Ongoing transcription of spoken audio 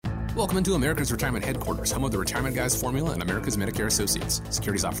Welcome into America's Retirement Headquarters, home of the Retirement Guys Formula and America's Medicare Associates.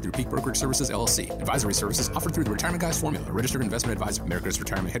 Securities offered through Peak Brokerage Services, LLC. Advisory services offered through the Retirement Guys Formula, a registered investment advisor. America's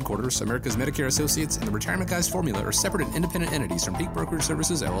Retirement Headquarters, America's Medicare Associates, and the Retirement Guys Formula are separate and independent entities from Peak Brokerage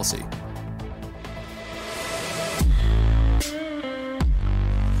Services, LLC.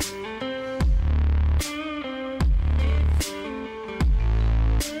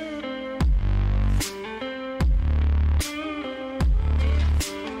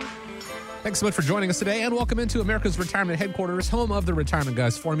 Thanks so much for joining us today, and welcome into America's Retirement Headquarters, home of the Retirement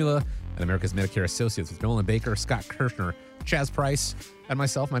Guys Formula and America's Medicare Associates with Nolan Baker, Scott Kirshner, Chaz Price, and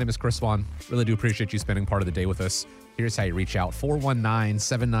myself. My name is Chris Vaughn. Really do appreciate you spending part of the day with us. Here's how you reach out,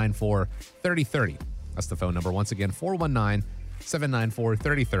 419-794-3030. That's the phone number. Once again,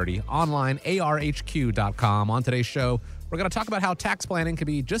 419-794-3030. Online, arhq.com. On today's show, we're going to talk about how tax planning can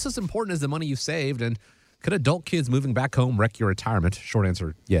be just as important as the money you saved, and could adult kids moving back home wreck your retirement? Short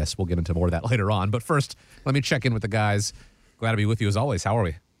answer, yes. We'll get into more of that later on. But first, let me check in with the guys. Glad to be with you as always. How are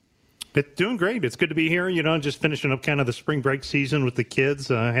we? It's doing great. It's good to be here. You know, just finishing up kind of the spring break season with the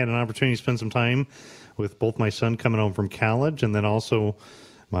kids. I had an opportunity to spend some time with both my son coming home from college and then also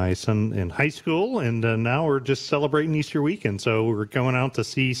my son in high school. And now we're just celebrating Easter weekend. So we're going out to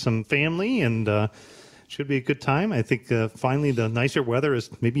see some family and should be a good time. I think finally the nicer weather is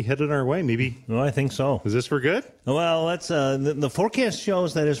maybe headed our way. Maybe. Well, I think so. Is this for good? Well, that's the forecast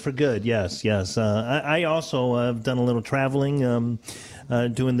shows that is for good. Yes. I also have done a little traveling,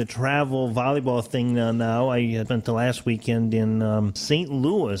 doing the travel volleyball thing now. I spent the last weekend in St.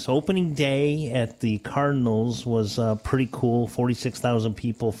 Louis. Opening day at the Cardinals was pretty cool. 46,000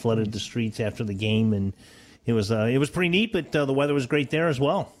 people flooded the streets after the game, and it was pretty neat. But the weather was great there as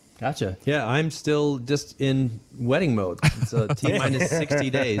well. Gotcha. Yeah, I'm still just in wedding mode. It's a T-minus 60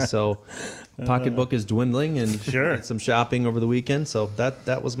 days, so pocketbook is dwindling, and sure. Some shopping over the weekend. So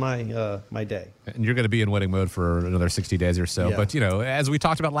that was my my day. And you're going to be in wedding mode for another 60 days or so. Yeah. But, you know, as we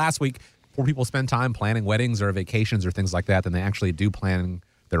talked about last week, more people spend time planning weddings or vacations or things like that than they actually do planning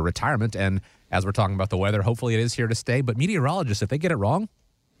their retirement. And as we're talking about the weather, hopefully it is here to stay. But meteorologists, if they get it wrong,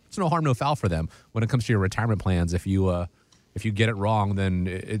 it's no harm, no foul for them when it comes to your retirement plans. If you get it wrong, then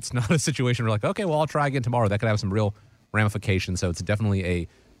it's not a situation where like, okay, well, I'll try again tomorrow. That could have some real ramifications. So it's definitely a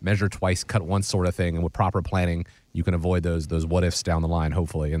measure twice, cut once sort of thing. And with proper planning, you can avoid those what ifs down the line,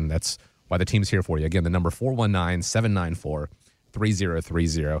 hopefully. And that's why the team's here for you. Again, the number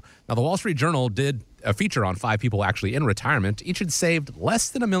 419-794-3030. Now, the Wall Street Journal did a feature on 5 people actually in retirement. Each had saved less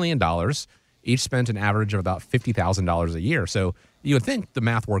than $1 million. Each spent an average of about $50,000 a year. So you would think the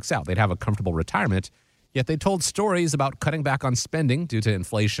math works out. They'd have a comfortable retirement. Yet they told stories about cutting back on spending due to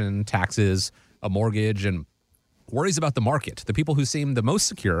inflation, taxes, a mortgage, and worries about the market. The people who seemed the most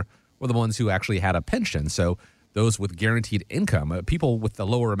secure were the ones who actually had a pension. So those with guaranteed income, people with the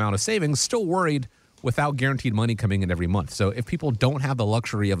lower amount of savings, still worried without guaranteed money coming in every month. So if people don't have the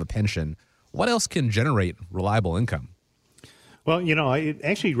luxury of a pension, what else can generate reliable income? Well, you know, it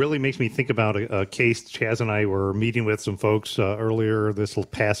actually really makes me think about a case. Chaz and I were meeting with some folks earlier this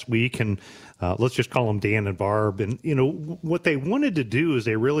past week, and let's just call them Dan and Barb. And, you know, what they wanted to do is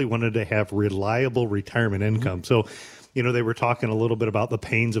they really wanted to have reliable retirement income. Mm-hmm. So, you know, they were talking a little bit about the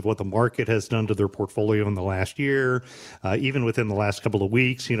pains of what the market has done to their portfolio in the last year. Even within the last couple of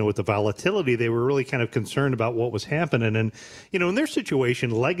weeks, you know, with the volatility, they were really kind of concerned about what was happening. And, you know, in their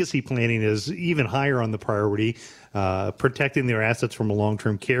situation, legacy planning is even higher on the priority. Protecting their assets from a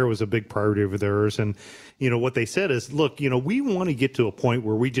long-term care was a big priority of theirs. And, you know, what they said is, look, you know, we want to get to a point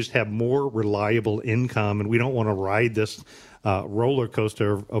where we just have more reliable income, and we don't want to ride this roller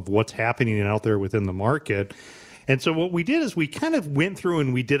coaster of what's happening out there within the market. And so what we did is we kind of went through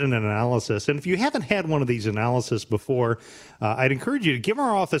and we did an analysis. And if you haven't had one of these analyses before, I'd encourage you to give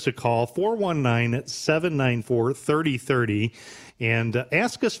our office a call, 419-794-3030, and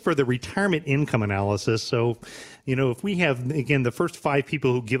ask us for the retirement income analysis. So, you know, if we have, again, the first 5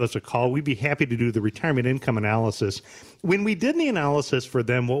 people who give us a call, we'd be happy to do the retirement income analysis. When we did the analysis for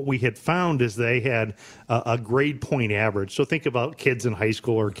them, what we had found is they had a grade point average. So think about kids in high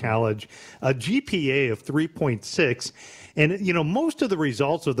school or college, a GPA of 3.6. And, you know, most of the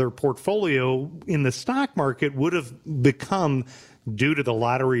results of their portfolio in the stock market would have become due to the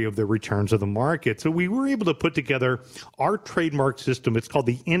lottery of the returns of the market. So we were able to put together our trademark system. It's called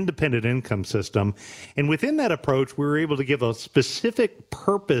the independent income system. And within that approach, we were able to give a specific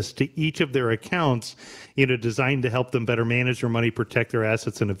purpose to each of their accounts, you know, designed to help them better manage their money, protect their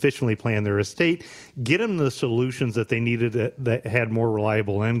assets, and efficiently plan their estate, get them the solutions that they needed that had more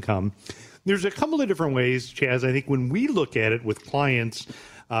reliable income. There's a couple of different ways, Chaz. I think when we look at it with clients,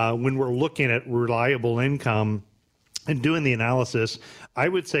 when we're looking at reliable income, and doing the analysis, I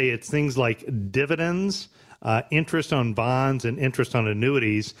would say it's things like dividends, interest on bonds, and interest on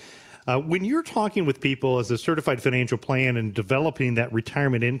annuities. When you're talking with people as a certified financial plan and developing that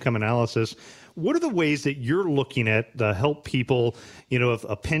retirement income analysis, what are the ways that you're looking at to help people, if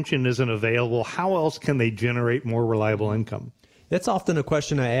a pension isn't available, how else can they generate more reliable income? That's often a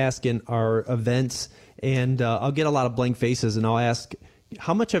question I ask in our events, and I'll get a lot of blank faces, and I'll ask,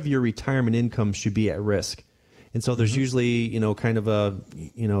 how much of your retirement income should be at risk? And so there's usually, kind of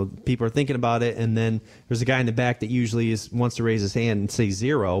people are thinking about it, and then there's a guy in the back that usually wants to raise his hand and say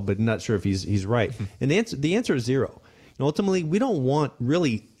zero, but not sure if he's right. And the answer is zero. And ultimately, we don't want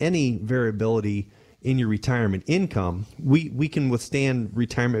really any variability in your retirement income. We can withstand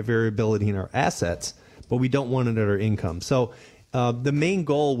retirement variability in our assets, but we don't want it at our income. So the main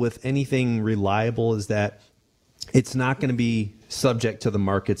goal with anything reliable is that it's not going to be subject to the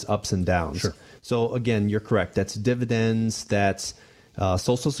market's ups and downs. Sure. So again, you're correct. That's dividends. That's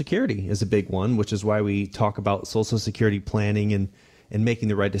Social Security is a big one, which is why we talk about Social Security planning and making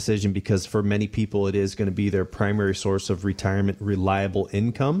the right decision, because for many people, it is going to be their primary source of retirement reliable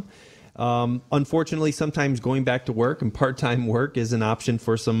income. Unfortunately, sometimes going back to work and part-time work is an option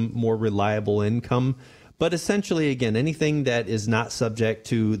for some more reliable income. But essentially, again, anything that is not subject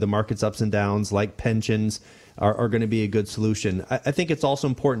to the market's ups and downs, like pensions, are going to be a good solution. I think it's also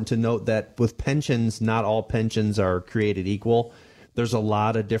important to note that with pensions, not all pensions are created equal. There's a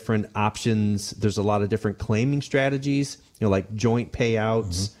lot of different options. There's a lot of different claiming strategies, like joint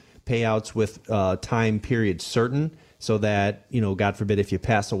payouts, payouts with time period certain, so that, God forbid, if you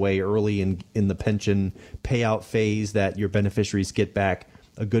pass away early in the pension payout phase, that your beneficiaries get back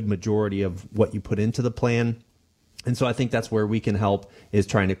a good majority of what you put into the plan. And so I think that's where we can help, is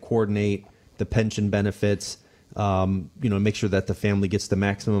trying to coordinate the pension benefits, make sure that the family gets the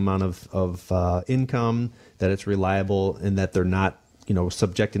maximum amount of income, that it's reliable, and that they're not,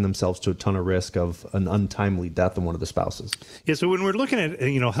 subjecting themselves to a ton of risk of an untimely death of one of the spouses. Yeah, so when we're looking at,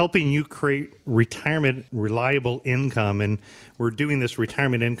 helping you create retirement reliable income, and we're doing this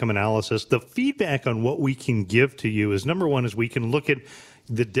retirement income analysis, the feedback on what we can give to you is, number one, is we can look at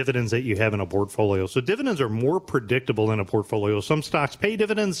the dividends that you have in a portfolio. So dividends are more predictable in a portfolio. Some stocks pay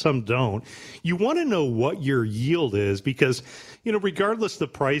dividends, some don't. You want to know what your yield is, because, regardless the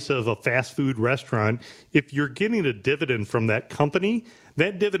price of a fast food restaurant, if you're getting a dividend from that company,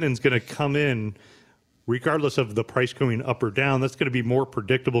 that dividend's going to come in regardless of the price going up or down. That's going to be more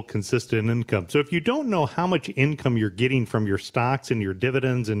predictable, consistent income. So if you don't know how much income you're getting from your stocks and your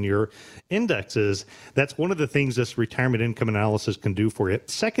dividends and your indexes, that's one of the things this retirement income analysis can do for you.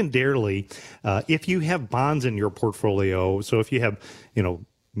 Secondarily, if you have bonds in your portfolio, so if you have,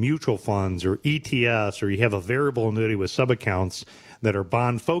 mutual funds or ETFs, or you have a variable annuity with subaccounts that are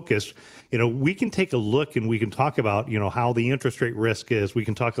bond focused, we can take a look and we can talk about, how the interest rate risk is. We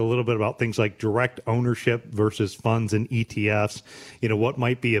can talk a little bit about things like direct ownership versus funds and ETFs, what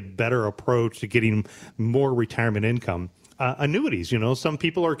might be a better approach to getting more retirement income. Annuities, some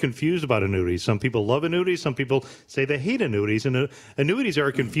people are confused about annuities. Some people love annuities. Some people say they hate annuities. And annuities are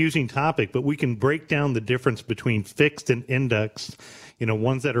a confusing topic, but we can break down the difference between fixed and indexed,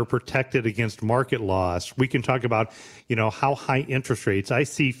 ones that are protected against market loss. We can talk about, how high interest rates. I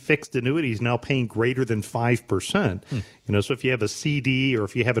see fixed annuities now paying greater than 5%. So if you have a CD or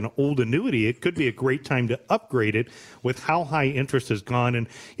if you have an old annuity, it could be a great time to upgrade it with how high interest has gone. And,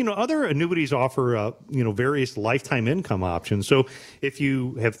 other annuities offer, various lifetime income options. So if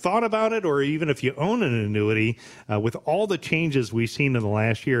you have thought about it, or even if you own an annuity, with all the changes we've seen in the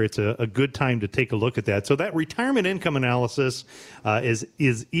last year, it's a good time to take a look at that. So that retirement income analysis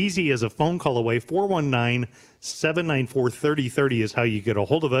is easy as a phone call away. 419-794-3030 is how you get a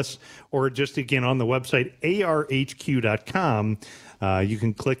hold of us, or just, again, on the website, arhq.com. You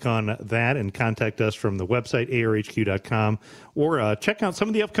can click on that and contact us from the website, arhq.com, or check out some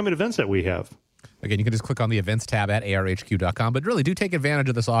of the upcoming events that we have. Again, you can just click on the events tab at arhq.com, but really do take advantage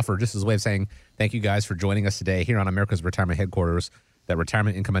of this offer, just as a way of saying thank you guys for joining us today here on America's Retirement Headquarters. That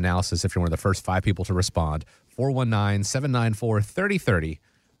retirement income analysis, if you're one of the first 5 people to respond, 419-794-3030,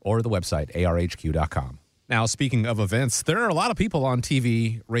 or the website, arhq.com. Now, speaking of events, there are a lot of people on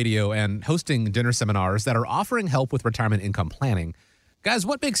TV, radio, and hosting dinner seminars that are offering help with retirement income planning. Guys,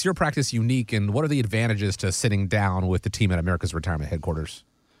 what makes your practice unique, and what are the advantages to sitting down with the team at America's Retirement Headquarters?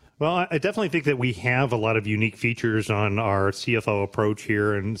 Well, I definitely think that we have a lot of unique features on our CFO approach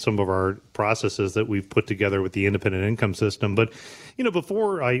here and some of our processes that we've put together with the independent income system. But,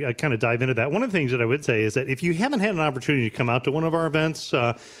 before I kind of dive into that, one of the things that I would say is that if you haven't had an opportunity to come out to one of our events,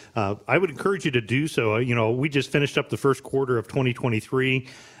 I would encourage you to do so. We just finished up the first quarter of 2023.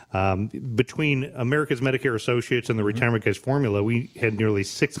 Between America's Medicare Associates and the Retirement Guys Formula, we had nearly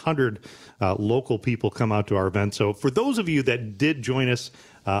 600 local people come out to our event. So for those of you that did join us,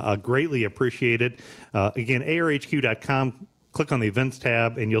 greatly appreciate it. Again, arhq.com. Click on the events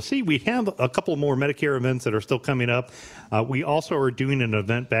tab, and you'll see we have a couple more Medicare events that are still coming up. We also are doing an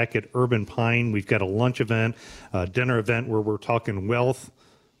event back at Urban Pine. We've got a lunch event, a dinner event where we're talking wealth,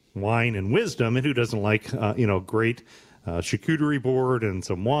 wine, and wisdom. And who doesn't like, great charcuterie board and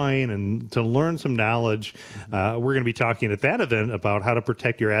some wine, and to learn some knowledge. We're going to be talking at that event about how to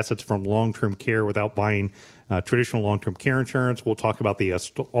protect your assets from long-term care without buying traditional long-term care insurance. We'll talk about the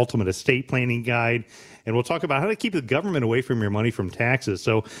ultimate estate planning guide, and we'll talk about how to keep the government away from your money from taxes.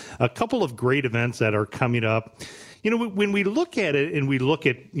 So a couple of great events that are coming up. When we look at it and we look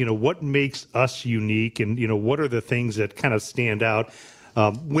at, what makes us unique and, what are the things that kind of stand out.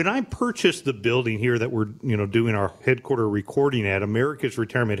 When I purchased the building here that we're, doing our headquarter recording at, America's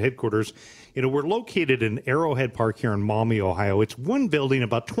Retirement Headquarters, we're located in Arrowhead Park here in Maumee, Ohio. It's one building,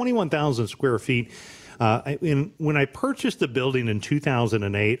 about 21,000 square feet. When I purchased the building in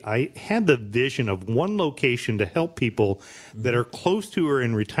 2008, I had the vision of one location to help people that are close to or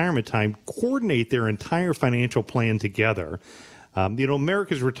in retirement time coordinate their entire financial plan together.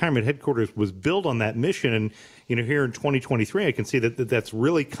 America's Retirement Headquarters was built on that mission, and here in 2023, I can see that that's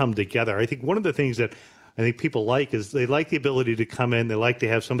really come together. I think one of the things that I think people like is they like the ability to come in. They like to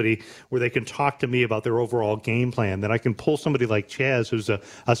have somebody where they can talk to me about their overall game plan. That I can pull somebody like Chaz, who's a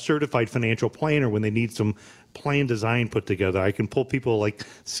certified financial planner, when they need some plan design put together. I can pull people like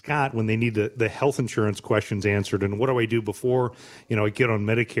Scott when they need the health insurance questions answered. And what do I do before, I get on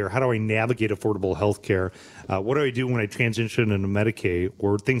Medicare? How do I navigate affordable health care? What do I do when I transition into Medicaid?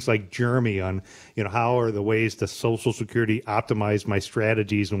 Or things like Jeremy on, how are the ways to Social Security optimize my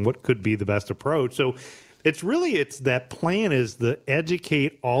strategies and what could be the best approach? So it's that plan is to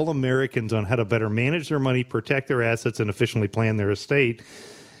educate all Americans on how to better manage their money, protect their assets, and efficiently plan their estate.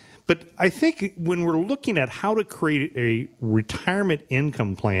 But I think when we're looking at how to create a retirement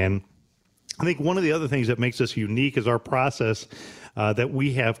income plan, I think one of the other things that makes us unique is our process that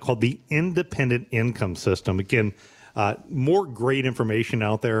we have called the independent income system. Again, more great information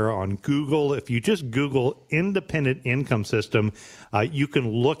out there on Google. If you just Google independent income system, you can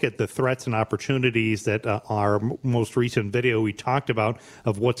look at the threats and opportunities that our most recent video we talked about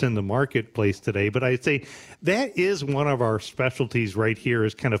of what's in the marketplace today. But I'd say that is one of our specialties right here,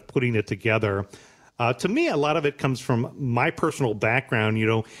 is kind of putting it together. To me, a lot of it comes from my personal background.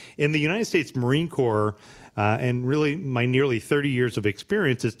 In the United States Marine Corps, and really my nearly 30 years of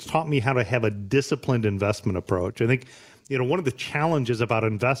experience has taught me how to have a disciplined investment approach. I think, one of the challenges about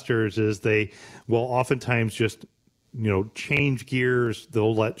investors is they will oftentimes just, change gears.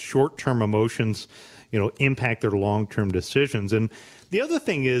 They'll let short-term emotions, impact their long-term decisions. And the other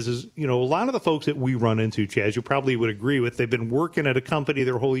thing is, a lot of the folks that we run into, Chaz, you probably would agree with, they've been working at a company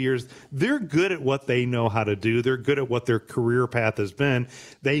their whole years. They're good at what they know how to do. They're good at what their career path has been.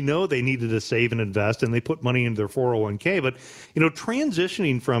 They know they needed to save and invest, and they put money into their 401k. But,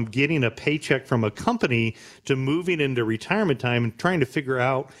 transitioning from getting a paycheck from a company to moving into retirement time and trying to figure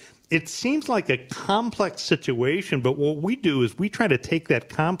out, it seems like a complex situation, but what we do is we try to take that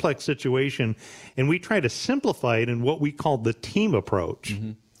complex situation and we try to simplify it in what we call the team approach.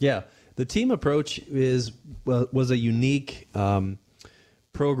 Mm-hmm. Yeah, the team approach was a unique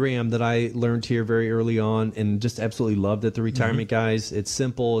program that I learned here very early on and just absolutely loved at the Retirement Guys. It's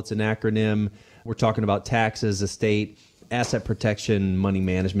simple. It's an acronym. We're talking about taxes, estate, asset protection, money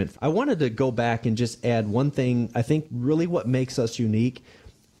management. I wanted to go back and just add one thing. I think really what makes us unique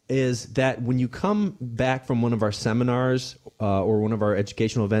is that when you come back from one of our seminars or one of our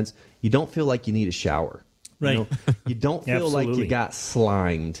educational events, you don't feel like you need a shower. Right. You don't feel like you got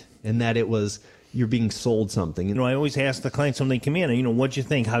slimed and that you're being sold something. I always ask the clients when they come in, what'd you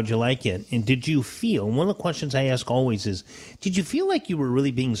think? How'd you like it? And did you feel, one of the questions I ask always is, did you feel like you were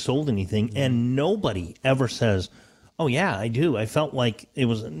really being sold anything? And nobody ever says, oh, yeah, I do. I felt like it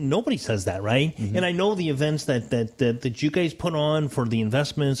was, nobody says that, right? Mm-hmm. And I know the events that you guys put on for the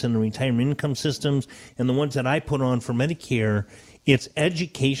investments and the retirement income systems and the ones that I put on for Medicare, it's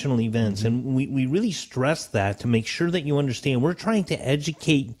educational events. Mm-hmm. And we really stress that to make sure that you understand. We're trying to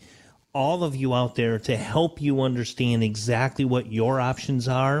educate all of you out there to help you understand exactly what your options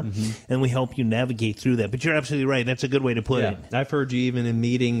are, and we help you navigate through that. But you're absolutely right. That's a good way to put it. I've heard you even in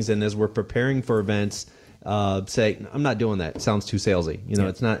meetings and as we're preparing for events, say, I'm not doing that. It sounds too salesy.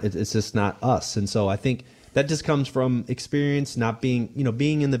 It's just not us. And so I think that just comes from experience, not being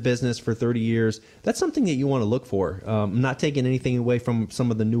in the business for 30 years. That's something that you want to look for. I'm not taking anything away from some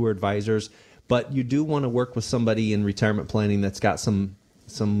of the newer advisors, but you do want to work with somebody in retirement planning that's got some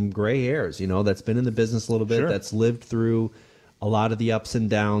some gray hairs, that's been in the business a little bit, that's lived through a lot of the ups and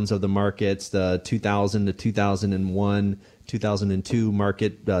downs of the markets, the 2000 to 2001, 2002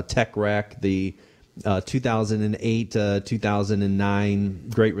 market tech wreck, the 2008 to 2009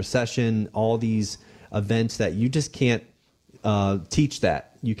 Great Recession, all these events that you just can't teach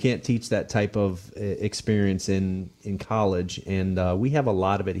that. You can't teach that type of experience in college, and we have a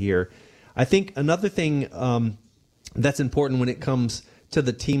lot of it here. I think another thing that's important when it comes to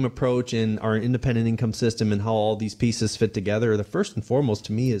the team approach and our independent income system and how all these pieces fit together, the first and foremost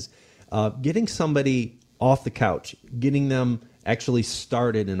to me is getting somebody off the couch, getting them actually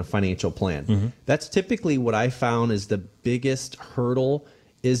started in a financial plan. Mm-hmm. That's typically what I found is the biggest hurdle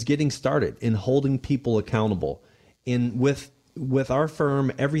is getting started and holding people accountable. And with our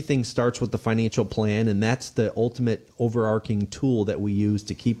firm, everything starts with the financial plan, and that's the ultimate overarching tool that we use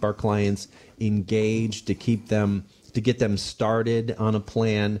to keep our clients engaged, to get them started on a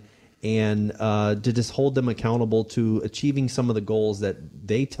plan, and to just hold them accountable to achieving some of the goals that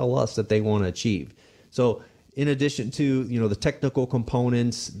they tell us that they want to achieve. So in addition to the technical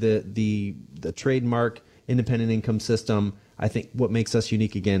components, the trademark independent income system, I think what makes us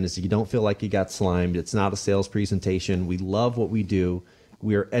unique again is you don't feel like you got slimed. It's not a sales presentation. We love what we do.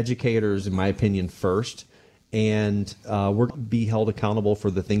 We are educators, in my opinion, first. And we're going to be held accountable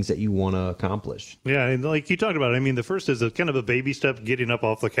for the things that you want to accomplish. Yeah, and like you talked about, I mean, the first is a kind of a baby step, getting up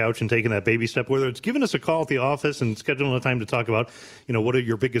off the couch and taking that baby step, whether it's giving us a call at the office and scheduling a time to talk about, what are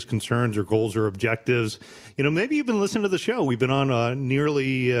your biggest concerns or goals or objectives. Maybe you've been listening to the show. We've been on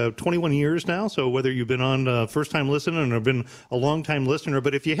nearly 21 years now, so whether you've been on first-time listener or been a long-time listener,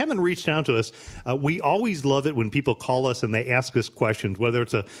 but if you haven't reached out to us, we always love it when people call us and they ask us questions, whether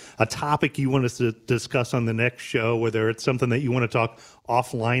it's a topic you want us to discuss on the next show, whether it's something that you want to talk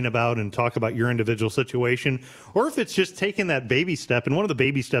offline about and talk about your individual situation, or if it's just taking that baby step. And one of the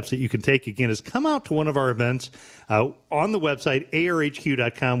baby steps that you can take, again, is come out to one of our events on the website,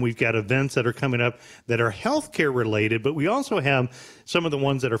 arhq.com. We've got events that are coming up that are healthcare related, but we also have some of the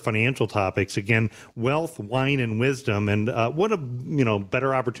ones that are financial topics. Again, wealth, wine, and wisdom. And what a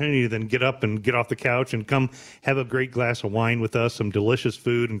better opportunity than get up and get off the couch and come have a great glass of wine with us, some delicious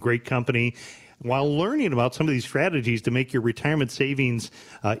food and great company, while learning about some of these strategies to make your retirement savings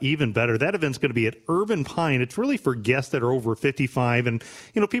even better. That event's going to be at Urban Pine. It's really for guests that are over 55 and,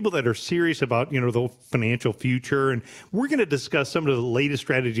 people that are serious about, the financial future. And we're going to discuss some of the latest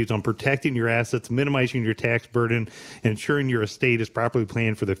strategies on protecting your assets, minimizing your tax burden, and ensuring your estate is properly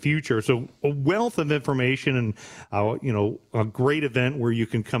planned for the future. So a wealth of information and, a great event where you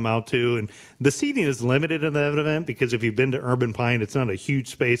can come out to. And the seating is limited in that event because if you've been to Urban Pine, it's not a huge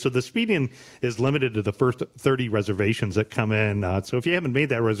space. So the seating is limited to the first 30 reservations that come in. So if you haven't made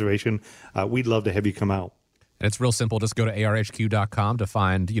that reservation, we'd love to have you come out. And it's real simple. Just go to arhq.com to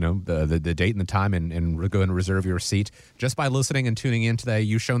find, the date and the time and go and reserve your seat. Just by listening and tuning in today,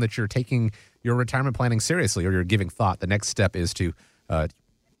 you've shown that you're taking your retirement planning seriously, or you're giving thought. The next step is to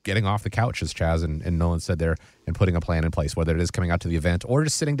getting off the couch, as Chaz and Nolan said there, and putting a plan in place, whether it is coming out to the event or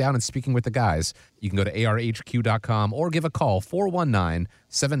just sitting down and speaking with the guys. You can go to arhq.com or give a call,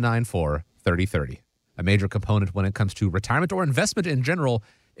 419-794-3030. A major component when it comes to retirement or investment in general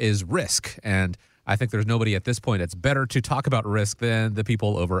is risk. And I think there's nobody at this point that's better to talk about risk than the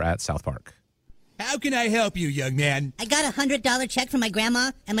people over at South Park. How can I help you, young man? I got a $100 check from my grandma,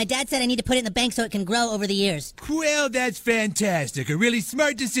 and my dad said I need to put it in the bank so it can grow over the years. Well, that's fantastic. A really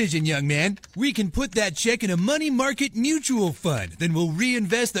smart decision, young man. We can put that check in a money market mutual fund. Then we'll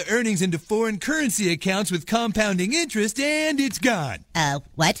reinvest the earnings into foreign currency accounts with compounding interest, and it's gone.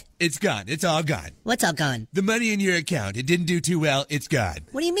 What? It's gone. It's all gone. What's all gone? The money in your account. It didn't do too well. It's gone.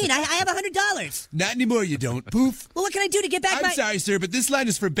 What do you mean? I have $100. Not anymore, you don't. Poof. Well, what can I do to get back I'm sorry, sir, but this line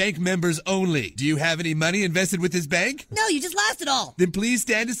is for bank members only. Do you have any money invested with this bank? No, you just lost it all. Then please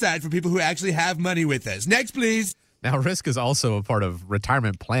stand aside for people who actually have money with us. Next, please. Now, risk is also a part of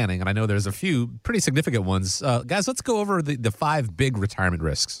retirement planning, and I know there's a few pretty significant ones. Guys, let's go over the 5 big retirement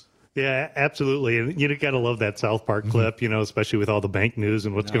risks. Yeah, absolutely. And you got to love that South Park clip, especially with all the bank news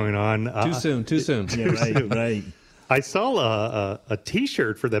and what's going on. Too soon. Yeah, right. I saw a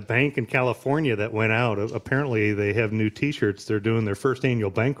T-shirt for the bank in California that went out. Apparently, they have new T-shirts. They're doing their first annual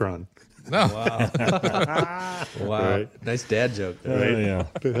bank run. Oh. Wow. Right. Nice dad joke. Right? Yeah.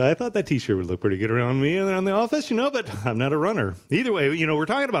 I thought that T-shirt would look pretty good around me around the office, but I'm not a runner. Either way, we're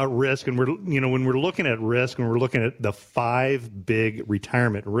talking about risk, and when we're looking at risk and we're looking at the 5 big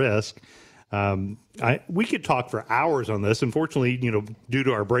retirement risk, We could talk for hours on this. Unfortunately, due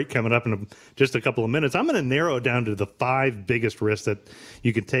to our break coming up in just a couple of minutes, I'm going to narrow it down to the 5 biggest risks that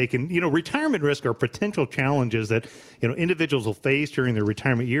you can take. And, retirement risk are potential challenges that, individuals will face during their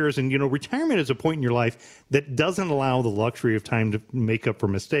retirement years. And, retirement is a point in your life that doesn't allow the luxury of time to make up for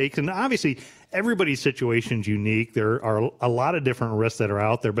mistakes. And obviously, everybody's situation is unique. There are a lot of different risks that are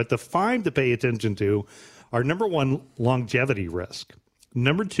out there. But the 5 to pay attention to are, number 1, longevity risk.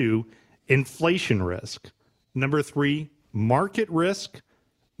 Number 2, inflation risk. Number 3, market risk.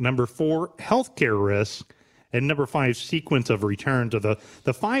 Number 4, healthcare risk. And number 5, sequence of returns are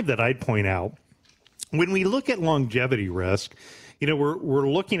the 5 that I'd point out. When we look at longevity risk, we're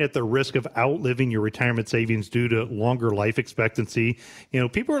looking at the risk of outliving your retirement savings due to longer life expectancy.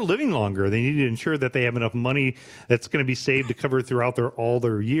 People are living longer. They need to ensure that they have enough money that's going to be saved to cover throughout all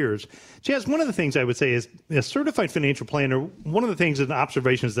their years. Chaz, one of the things I would say is a certified financial planner, one of the things and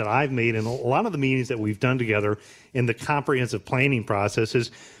observations that I've made in a lot of the meetings that we've done together in the comprehensive planning process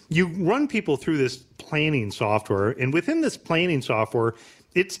is you run people through this planning software, and within this planning software,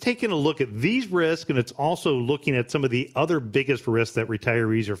 it's taking a look at these risks, and it's also looking at some of the other biggest risks that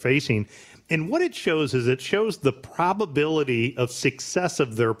retirees are facing. And what it shows is it shows the probability of success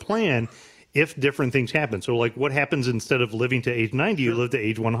of their plan if different things happen. So like what happens instead of living to age 90, you live to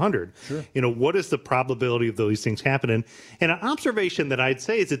age 100. Sure. What is the probability of those things happening? And an observation that I'd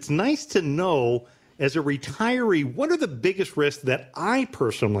say is it's nice to know as a retiree, what are the biggest risks that I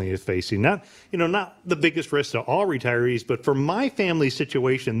personally am facing? Not the biggest risks to all retirees, but for my family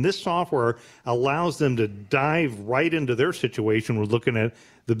situation, this software allows them to dive right into their situation. We're looking at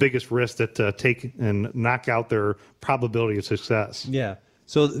the biggest risks that take and knock out their probability of success. Yeah.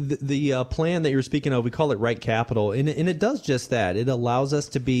 So the plan that you're speaking of, we call it Right Capital, and it does just that. It allows us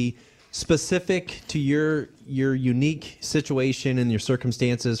to be specific to your unique situation and your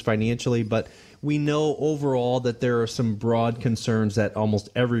circumstances financially, but we know overall that there are some broad concerns that almost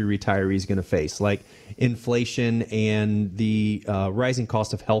every retiree is going to face, like inflation and the rising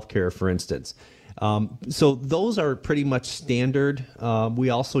cost of healthcare, for instance. So those are pretty much standard.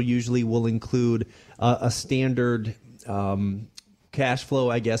 We also usually will include a standard cash flow,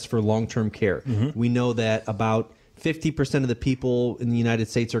 I guess, for long-term care. Mm-hmm. We know that about 50% of the people in the United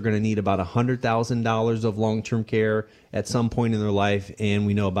States are going to need about $100,000 of long-term care at some point in their life, and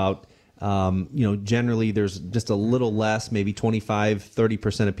we know about generally there's just a little less, maybe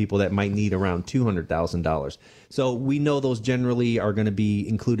 30% of people that might need around $200,000. So we know those generally are going to be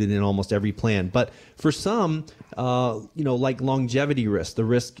included in almost every plan. But for some, like longevity risk, the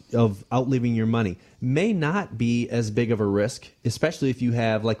risk of outliving your money may not be as big of a risk, especially if you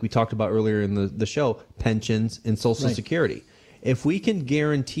have, like we talked about earlier in the show, pensions and Social Security. If we can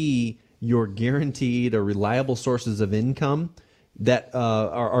guarantee your guaranteed or reliable sources of income that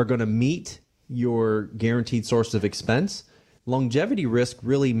are going to meet your guaranteed source of expense, longevity risk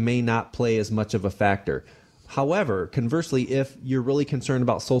really may not play as much of a factor. However, conversely, if you're really concerned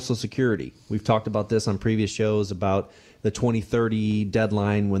about Social Security, we've talked about this on previous shows about the 2030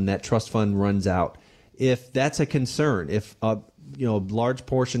 deadline when that trust fund runs out. If that's a concern, if a large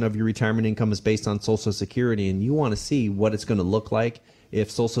portion of your retirement income is based on Social Security and you want to see what it's going to look like if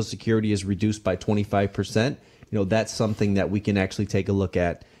Social Security is reduced by 25%, that's something that we can actually take a look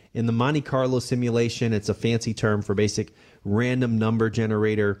at. In the Monte Carlo simulation, it's a fancy term for basic random number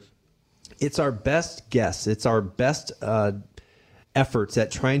generator. It's our best guess. It's our best efforts at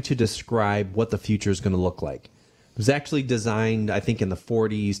trying to describe what the future is going to look like. It was actually designed, I think, in the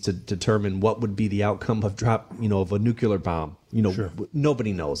 40s to determine what would be the outcome of of a nuclear bomb. Sure.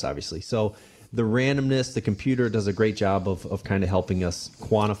 Nobody knows, obviously. So the randomness, the computer does a great job of kind of helping us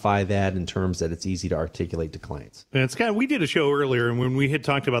quantify that in terms that it's easy to articulate to clients. And Scott, we did a show earlier, and when we had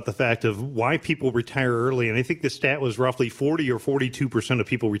talked about the fact of why people retire early, and I think the stat was roughly 40 or 42% of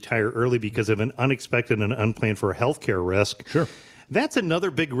people retire early because of an unexpected and unplanned for healthcare risk. Sure. That's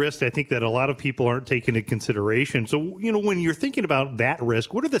another big risk I think that a lot of people aren't taking into consideration. So, when you're thinking about that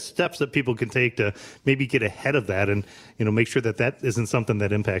risk, what are the steps that people can take to maybe get ahead of that and, make sure that isn't something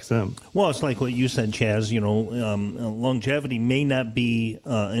that impacts them? Well, it's like what you said, Chaz, longevity may not be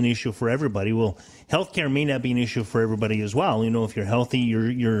an issue for everybody. Well, healthcare may not be an issue for everybody as well. If you're healthy,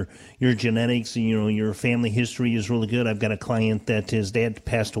 your genetics, your family history is really good. I've got a client that his dad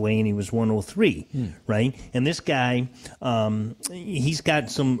passed away and he was 103, right? And this guy, he's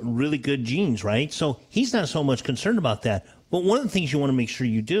got some really good genes, right? So he's not so much concerned about that. But one of the things you want to make sure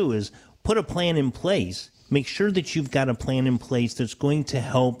you do is put a plan in place. Make sure that you've got a plan in place that's going to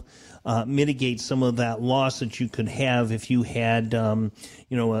help mitigate some of that loss that you could have if you had,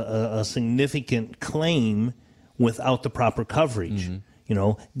 a significant claim without the proper coverage. Mm-hmm.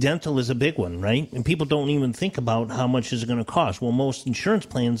 Dental is a big one, right? And people don't even think about how much is it going to cost. Well, most insurance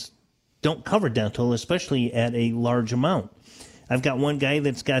plans don't cover dental, especially at a large amount. I've got one guy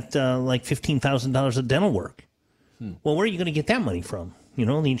that's got like $15,000 of dental work. Well, where are you going to get that money from? The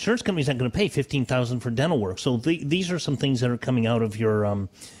insurance company's not going to pay $15,000 for dental work. So these are some things that are coming out of your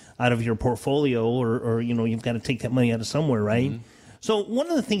portfolio, or you've got to take that money out of somewhere, right? Mm-hmm. So one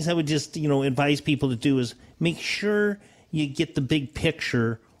of the things I would just advise people to do is make sure you get the big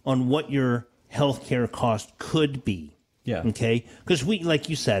picture on what your healthcare cost could be. Yeah. Okay. Because like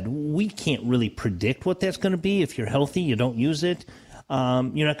you said, we can't really predict what that's going to be. If you're healthy, you don't use it, you're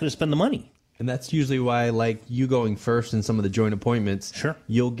not going to spend the money. And that's usually why, like you going first in some of the joint appointments, sure,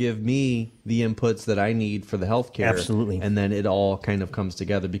 you'll give me the inputs that I need for the healthcare. Absolutely. And then it all kind of comes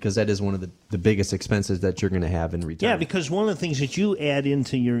together, because that is one of the biggest expenses that you're going to have in retirement. Yeah, because one of the things that you add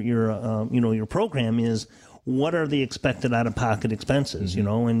into your program is, what are the expected out-of-pocket expenses,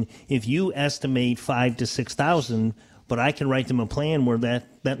 Mm-hmm. And if you estimate $5,000 to $6,000, but I can write them a plan where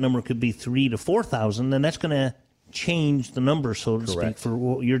that number could be $3,000 to $4,000, then that's going to change the number, so to speak, for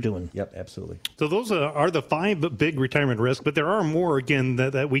what you're doing. Yep, absolutely. So those are the 5 big retirement risks, but there are more, again,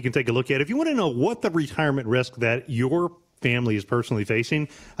 that we can take a look at. If you want to know what the retirement risk that your family is personally facing,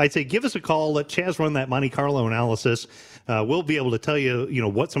 I'd say give us a call. Let Chaz run that Monte Carlo analysis. We'll be able to tell you,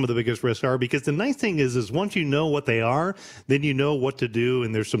 what some of the biggest risks are, because the nice thing is once you know what they are, then you know what to do,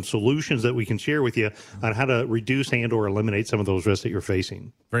 and there's some solutions that we can share with you on how to reduce and or eliminate some of those risks that you're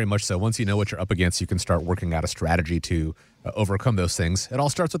facing. Very much so. Once you know what you're up against, you can start working out a strategy to overcome those things. It all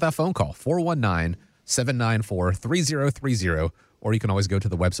starts with that phone call, 419-794-3030, or you can always go to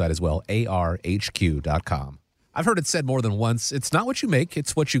the website as well, arhq.com. I've heard it said more than once, it's not what you make,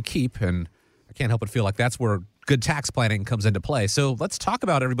 it's what you keep, and I can't help but feel like that's where good tax planning comes into play. So let's talk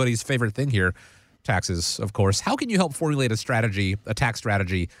about everybody's favorite thing here, taxes, of course. How can you help formulate a tax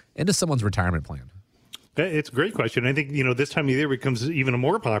strategy into someone's retirement plan? It's a great question. I think, this time of year becomes even a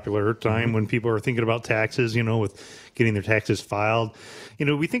more popular time when people are thinking about taxes, with getting their taxes filed.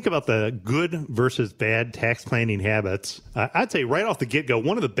 We think about the good versus bad tax planning habits. I'd say right off the get-go,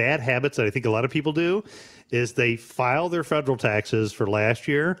 one of the bad habits that I think a lot of people do is they file their federal taxes for last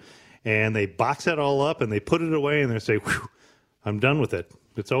year, and they box it all up and they put it away and they say, "Whew, I'm done with it.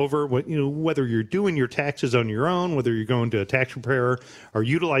 It's over." Whether you're doing your taxes on your own, whether you're going to a tax preparer or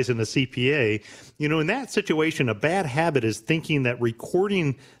utilizing a CPA, in that situation, a bad habit is thinking that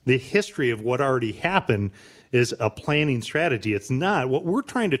recording the history of what already happened is a planning strategy. It's not. What we're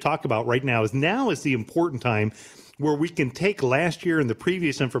trying to talk about right now is the important time where we can take last year and the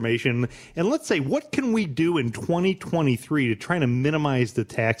previous information and let's say, what can we do in 2023 to try to minimize the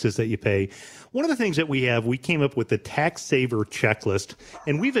taxes that you pay? One of the things that we came up with the tax saver checklist,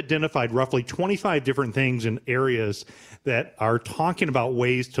 and we've identified roughly 25 different things in areas that are talking about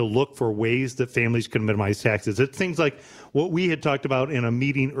ways to look for ways that families can minimize taxes. It's things like what we had talked about in a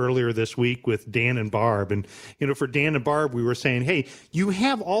meeting earlier this week with Dan and Barb. And, for Dan and Barb, we were saying, hey, you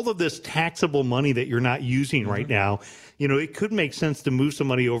have all of this taxable money that you're not using right now. It could make sense to move some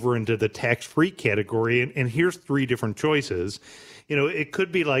money over into the tax-free category. And here's 3 different choices. It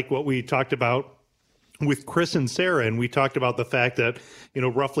could be like what we talked about with Chris and Sarah, and we talked about the fact that,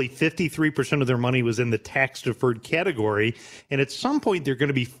 roughly 53% of their money was in the tax-deferred category, and at some point they're going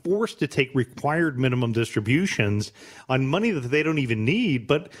to be forced to take required minimum distributions on money that they don't even need.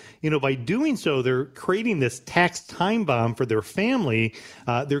 But, by doing so, they're creating this tax time bomb for their family.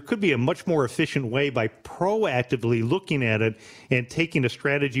 There could be a much more efficient way by proactively looking at it and taking a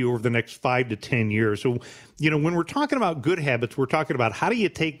strategy over the next 5 to 10 years. So, when we're talking about good habits, we're talking about how do you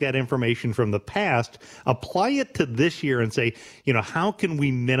take that information from the past, apply it to this year and say, how can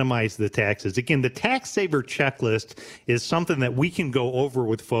we minimize the taxes? Again, the tax saver checklist is something that we can go over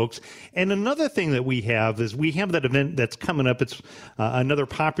with folks. And another thing that we have is we have that event that's coming up. It's another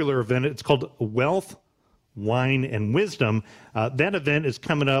popular event. It's called Wealth, Wine, and Wisdom. That event is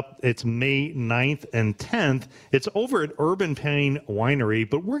coming up. It's May 9th and 10th. It's over at Urban Pain Winery,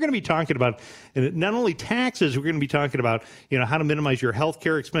 but we're going to be talking about not only taxes, we're going to be talking about, how to minimize your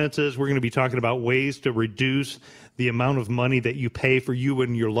healthcare expenses. We're going to be talking about ways to reduce the amount of money that you pay for you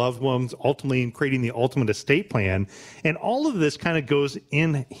and your loved ones, ultimately in creating the ultimate estate plan. And all of this kind of goes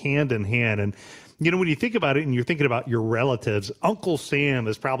in hand. And when you think about it and you're thinking about your relatives, Uncle Sam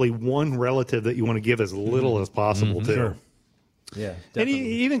is probably one relative that you want to give as little as possible to. Sure. Yeah, and definitely.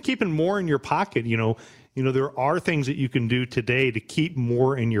 even keeping more in your pocket, there are things that you can do today to keep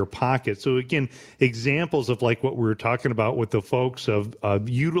more in your pocket. So again, examples of like what we were talking about with the folks of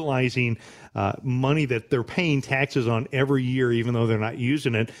utilizing money that they're paying taxes on every year, even though they're not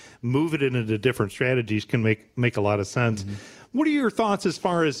using it, move it into different strategies can make a lot of sense. What are your thoughts as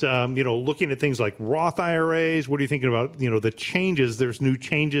far as, looking at things like Roth IRAs? What are you thinking about, the changes? There's new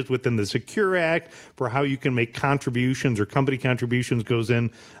changes within the Secure Act for how you can make contributions or company contributions goes in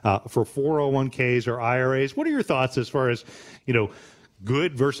for 401ks or IRAs. What are your thoughts as far as,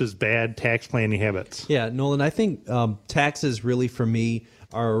 good versus bad tax planning habits? Yeah, Nolan, I think taxes really for me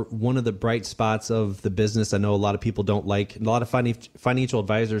are one of the bright spots of the business. I know a lot of people don't like, a lot of financial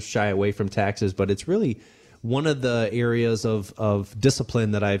advisors shy away from taxes, but it's really one of the areas of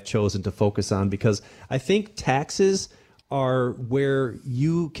discipline that I've chosen to focus on, because I think taxes are where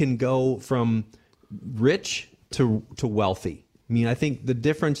you can go from rich to wealthy. I mean, I think the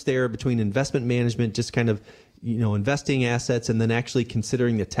difference there between investment management, just kind of investing assets, and then actually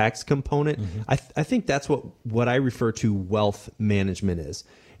considering the tax component, I think that's what I refer to wealth management is.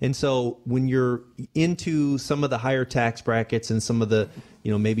 And so when you're into some of the higher tax brackets and some of the,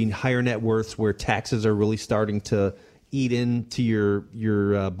 maybe higher net worths where taxes are really starting to eat into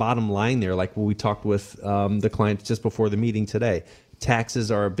your bottom line there, like what we talked with the clients just before the meeting today,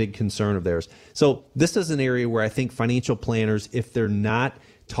 taxes are a big concern of theirs. So this is an area where I think financial planners, if they're not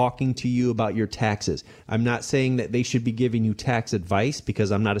talking to you about your taxes, I'm not saying that they should be giving you tax advice,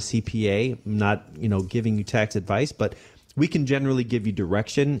 because I'm not a CPA. I'm not, giving you tax advice, but we can generally give you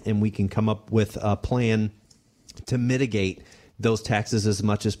direction, and we can come up with a plan to mitigate those taxes as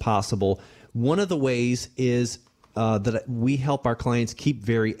much as possible. One of the ways is that we help our clients keep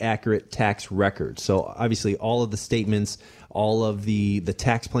very accurate tax records. So obviously all of the statements, all of the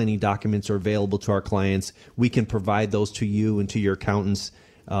tax planning documents are available to our clients. We can provide those to you and to your accountants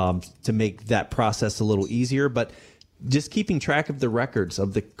to make that process a little easier. But just keeping track of the records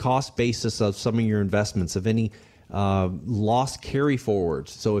of the cost basis of some of your investments, of any loss carry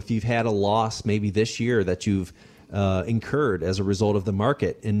forwards. So if you've had a loss maybe this year that you've incurred as a result of the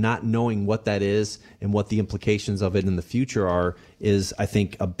market, and not knowing what that is and what the implications of it in the future are, is, I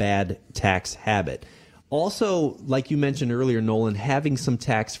think, a bad tax habit. Also, like you mentioned earlier, Nolan, having some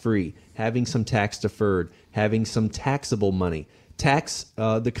tax-free, having some tax-deferred, having some taxable money.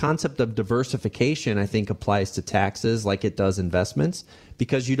 The concept of diversification, I think, applies to taxes like it does investments,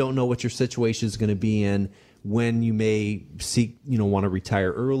 because you don't know what your situation is going to be in when you may want to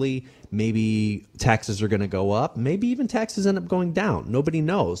retire early. Maybe taxes are going to go up. Maybe even taxes end up going down. Nobody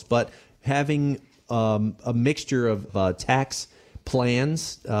knows. But having a mixture of tax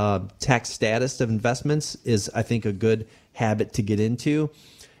plans, tax status of investments is, I think, a good habit to get into.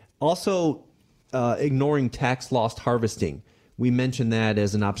 Also, ignoring tax loss harvesting. We mentioned that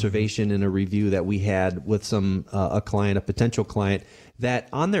as an observation in a review that we had with a potential client, that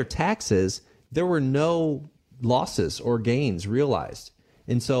on their taxes, there were no losses or gains realized.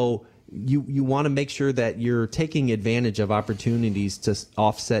 And so you want to make sure that you're taking advantage of opportunities to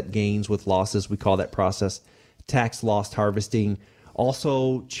offset gains with losses. We call that process tax loss harvesting.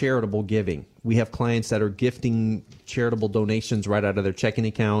 Also, charitable giving. We have clients that are gifting charitable donations right out of their checking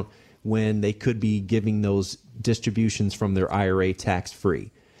account when they could be giving those distributions from their IRA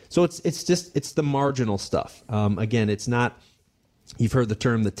tax-free. So it's the marginal stuff. Again, it's not, you've heard the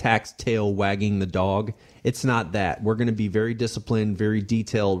term, the tax tail wagging the dog. It's not that. We're going to be very disciplined, very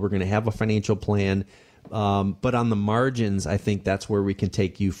detailed. We're going to have a financial plan. But on the margins, I think that's where we can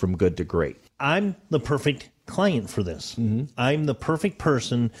take you from good to great. I'm the perfect client for this. I'm the perfect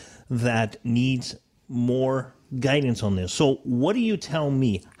person that needs more guidance on this. So what do you tell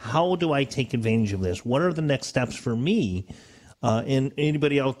me? How do I take advantage of this? What are the next steps for me? And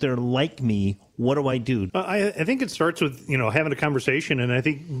anybody out there like me, what do I do? I think it starts with, having a conversation, and I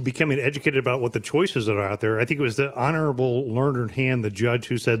think becoming educated about what the choices that are out there. I think it was the Honorable Learned Hand, the judge,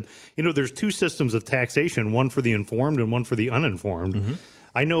 who said, there's two systems of taxation, one for the informed and one for the uninformed.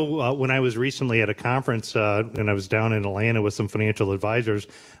 I know when I was recently at a conference and I was down in Atlanta with some financial advisors,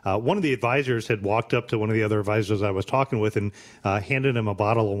 one of the advisors had walked up to one of the other advisors I was talking with and handed him a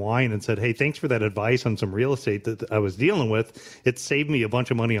bottle of wine and said, "Hey, thanks for that advice on some real estate that I was dealing with. It saved me a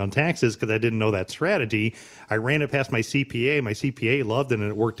bunch of money on taxes because I didn't know that strategy. I ran it past my CPA. My CPA loved it, and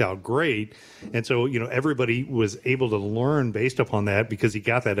it worked out great." And so, everybody was able to learn based upon that because he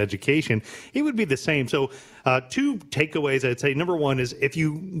got that education. It would be the same. So two takeaways I'd say. Number one is, if you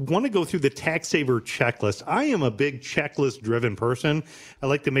want to go through the tax saver checklist, I am a big checklist driven person. I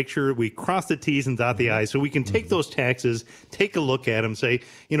like to make sure we cross the T's and dot the I's so we can take those taxes, take a look at them, say,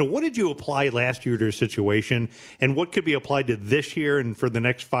 what did you apply last year to a situation, and what could be applied to this year and for the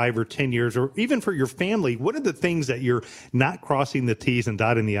next 5 or 10 years, or even for your family? What are the things that you're not crossing the T's and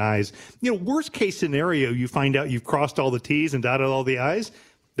dotting the I's? Worst case scenario, you find out you've crossed all the T's and dotted all the I's.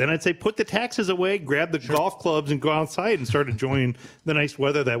 Then I'd say put the taxes away, grab the golf clubs, and go outside and start enjoying the nice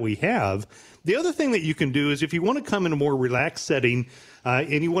weather that we have. The other thing that you can do is if you want to come in a more relaxed setting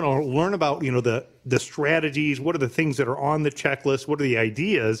and you want to learn about, the strategies, what are the things that are on the checklist, what are the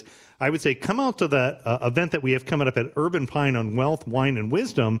ideas, I would say come out to that event that we have coming up at Urban Pine on Wealth, Wine, and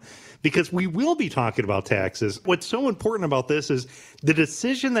Wisdom, because we will be talking about taxes. What's so important about this is the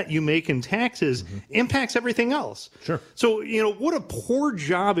decision that you make in taxes impacts everything else. Sure. So, what a poor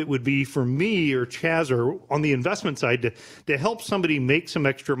job it would be for me or Chaz or on the investment side to help somebody make some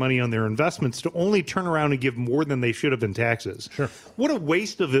extra money on their investments to only turn around and give more than they should have in taxes. Sure. What a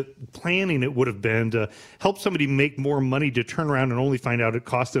waste of planning it would have been to help somebody make more money to turn around and only find out it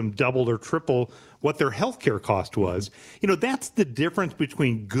cost them double or triple what their healthcare cost was. That's the difference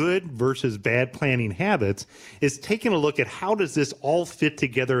between good versus bad planning habits, is taking a look at how does this all fit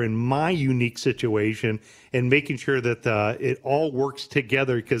together in my unique situation and making sure that it all works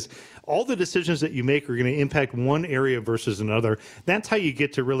together, because all the decisions that you make are going to impact one area versus another. That's how you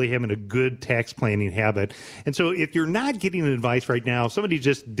get to really having a good tax planning habit. And so if you're not getting advice right now, somebody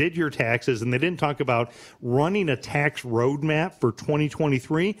just did your taxes and they didn't talk about running a tax roadmap for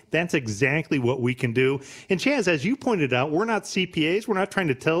 2023, that's exactly what we can do. And Chaz, as you pointed out, we're not CPAs. We're not trying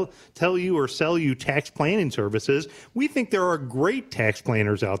to tell you or sell you tax planning services. We think there are great tax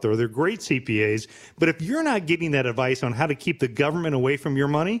planners out there. They're great CPAs. But if you're not getting that advice on how to keep the government away from your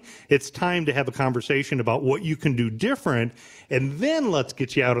money, it's time to have a conversation about what you can do different. And then let's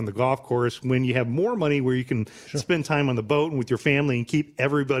get you out on the golf course when you have more money where you can spend time on the boat and with your family and keep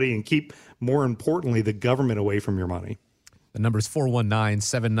everybody and keep, more importantly, the government away from your money. The number is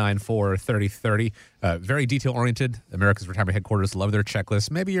 419-794-3030. Very detail-oriented. America's Retirement Headquarters love their checklist.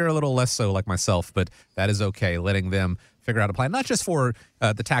 Maybe you're a little less so like myself, but that is okay, letting them figure out a plan, not just for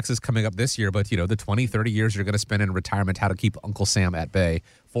the taxes coming up this year, but, the 20, 30 years you're going to spend in retirement, how to keep Uncle Sam at bay.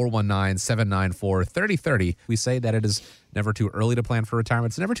 419-794-3030. We say that it is never too early to plan for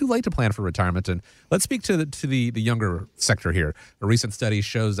retirement. It's never too late to plan for retirement. And let's speak to the younger sector here. A recent study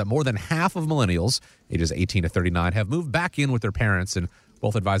shows that more than half of millennials, ages 18 to 39, have moved back in with their parents. And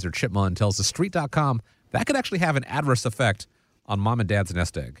Wealth Advisor Chip Munn tells TheStreet.com that could actually have an adverse effect on mom and dad's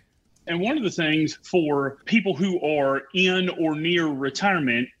nest egg. And one of the things for people who are in or near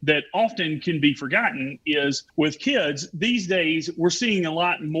retirement that often can be forgotten is with kids, these days, we're seeing a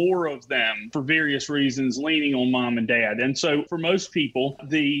lot more of them for various reasons leaning on mom and dad. And so for most people,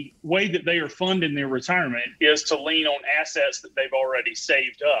 the way that they are funding their retirement is to lean on assets that they've already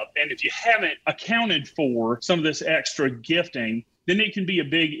saved up. And if you haven't accounted for some of this extra gifting, then it can be a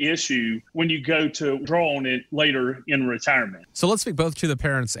big issue when you go to draw on it later in retirement. So let's speak both to the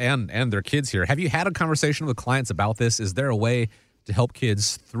parents and their kids here. Have you had a conversation with clients about this? Is there a way to help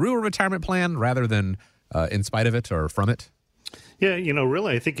kids through a retirement plan rather than in spite of it or from it? Yeah,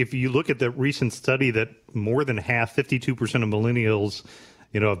 really, I think if you look at the recent study that more than half, 52% of millennials,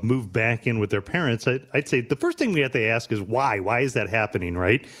 have moved back in with their parents, I'd say the first thing we have to ask is why? Why is that happening,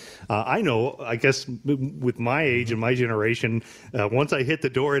 right? I know, I guess with my age and my generation, once I hit the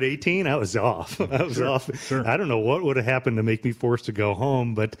door at 18, I was off. I was off. Sure. I don't know what would have happened to make me forced to go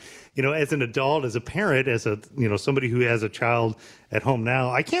home. But, as an adult, as a parent, as somebody who has a child at home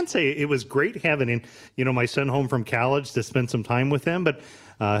now, I can't say it was great having, my son home from college to spend some time with him, but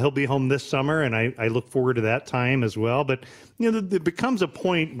he'll be home this summer, and I look forward to that time as well. But, there becomes a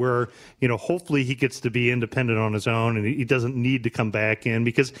point where, hopefully he gets to be independent on his own and he doesn't need to come back in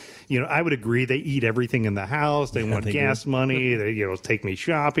because, I would agree they eat everything in the house. They want gas money. They, take me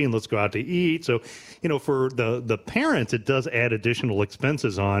shopping. Let's go out to eat. So, for the parents, it does add additional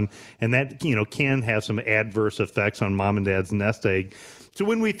expenses on, and that, can have some adverse effects on mom and dad's nest egg. So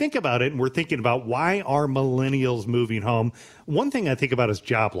when we think about it and we're thinking about why are millennials moving home, one thing I think about is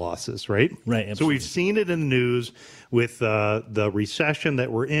job losses, right? Right. Absolutely. So we've seen it in the news with the recession that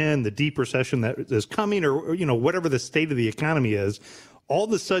we're in, the deep recession that is coming, or whatever the state of the economy is. All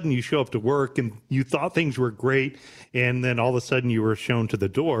of a sudden you show up to work and you thought things were great, and then all of a sudden you were shown to the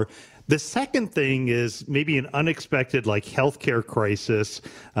door. The second thing is maybe an unexpected healthcare crisis.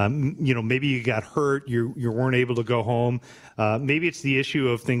 Maybe you got hurt, you weren't able to go home. Maybe it's the issue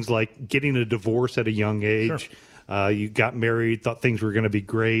of things like getting a divorce at a young age. Sure. You got married, thought things were going to be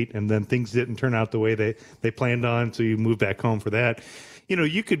great, and then things didn't turn out the way they planned on, so you moved back home for that.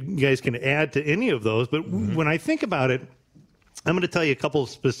 You guys can add to any of those, but when I think about it, I'm going to tell you a couple of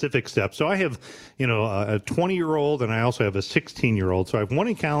specific steps. So I have, a 20-year-old and I also have a 16-year-old. So I have one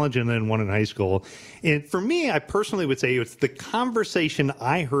in college and then one in high school. And for me, I personally would say it's the conversation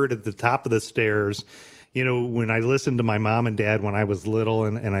I heard at the top of the stairs, when I listened to my mom and dad when I was little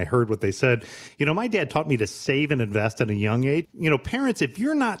and I heard what they said, my dad taught me to save and invest at a young age. Parents, if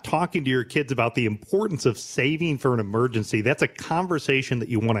you're not talking to your kids about the importance of saving for an emergency, that's a conversation that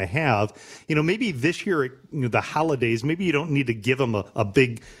you want to have. Maybe this year, the holidays, maybe you don't need to give them a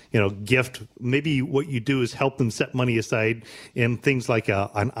big, gift. Maybe what you do is help them set money aside in things like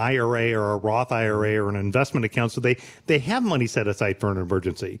an IRA or a Roth IRA or an investment account, so they have money set aside for an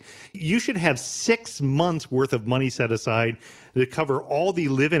emergency. You should have 6 months worth of money set aside to cover all the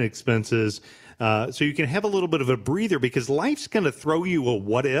living expenses, so you can have a little bit of a breather, because life's going to throw you a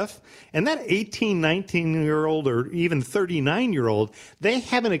what if. And that 18, 19-year-old or even 39-year-old, they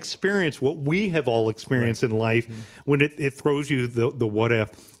haven't experienced what we have all experienced in life when it throws you the what if.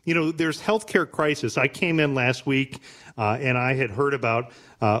 There's healthcare crisis. I came in last week and I had heard about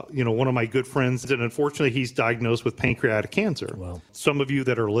one of my good friends, and unfortunately he's diagnosed with pancreatic cancer. Wow. Some of you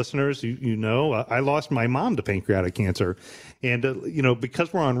that are listeners, I lost my mom to pancreatic cancer. And,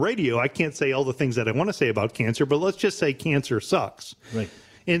 because we're on radio, I can't say all the things that I want to say about cancer, but let's just say cancer sucks. Right.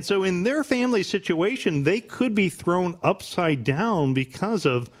 And so in their family situation, they could be thrown upside down because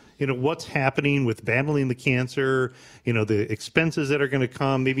of what's happening with battling the cancer, the expenses that are going to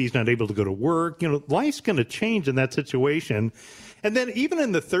come. Maybe he's not able to go to work. Life's going to change in that situation. And then even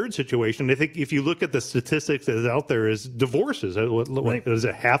in the third situation, I think if you look at the statistics that is out there, is divorces. Right. Is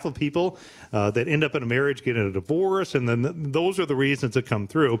it half of people that end up in a marriage get a divorce? And then those are the reasons that come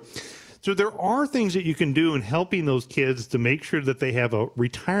through. So there are things that you can do in helping those kids to make sure that they have a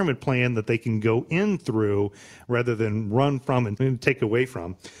retirement plan that they can go in through rather than run from and take away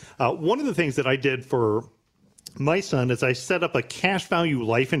from. One of the things that I did for my son is I set up a cash value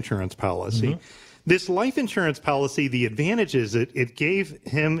life insurance policy. Mm-hmm. This life insurance policy, the advantage is it gave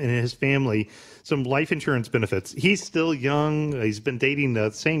him and his family some life insurance benefits. He's still young. He's been dating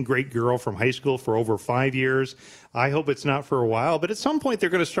the same great girl from high school for over 5 years. I hope it's not for a while, but at some point they're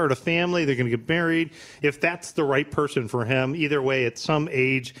going to start a family. They're going to get married. If that's the right person for him, either way, at some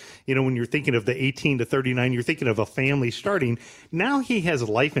age, when you're thinking of the 18 to 39, you're thinking of a family starting. Now he has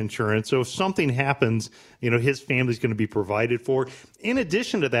life insurance. So if something happens, his family's going to be provided for. In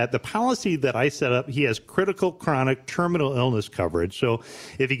addition to that, the policy that I set up, he has critical, chronic, terminal illness coverage. So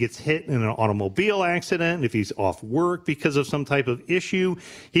if he gets hit in an automobile accident, if he's off work because of some type of issue,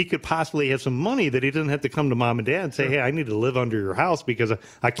 he could possibly have some money that he doesn't have to come to mom and dad and say, hey, I need to live under your house because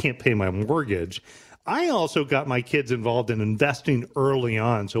I can't pay my mortgage. I also got my kids involved in investing early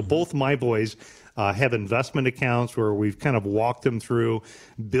on. So both my boys have investment accounts where we've kind of walked them through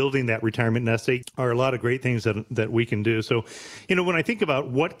building that retirement nest egg. Are a lot of great things that we can do. So, when I think about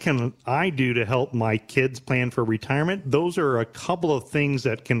what can I do to help my kids plan for retirement, those are a couple of things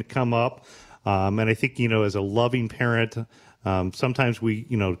that can come up. And I think, as a loving parent, sometimes we,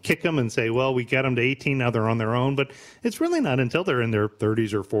 kick them and say, well, we got them to 18, now they're on their own. But it's really not until they're in their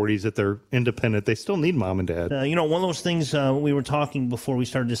 30s or 40s that they're independent. They still need mom and dad. One of those things we were talking before we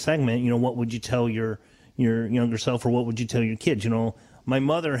started this segment, what would you tell your younger self, or what would you tell your kids? My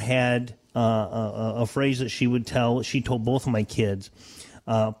mother had a phrase that she told both of my kids,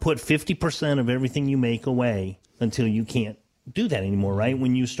 put 50% of everything you make away until you can't do that anymore, right?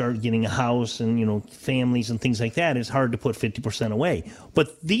 When you start getting a house and, families and things like that, it's hard to put 50% away.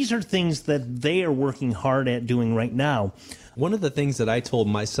 But these are things that they are working hard at doing right now. One of the things that I told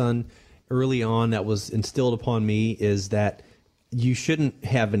my son early on that was instilled upon me is that you shouldn't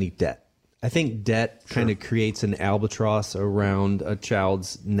have any debt. I think debt kind of creates an albatross around a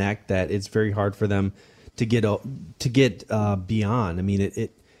child's neck that it's very hard for them to get beyond. I mean,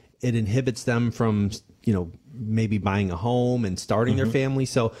 it inhibits them from, maybe buying a home and starting their family.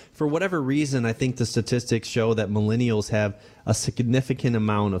 So for whatever reason, I think the statistics show that millennials have a significant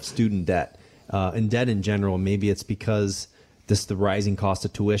amount of student debt and debt in general. Maybe it's because the rising cost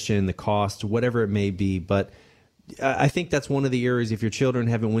of tuition, the cost, whatever it may be. But I think that's one of the areas, if your children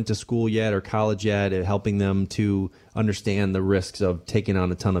haven't went to school yet or college yet, helping them to understand the risks of taking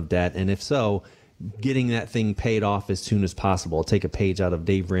on a ton of debt. And if so, getting that thing paid off as soon as possible. I'll take a page out of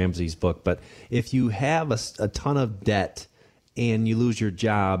Dave Ramsey's book. But if you have a ton of debt and you lose your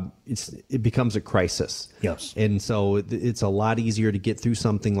job, it becomes a crisis. Yes. And so it's a lot easier to get through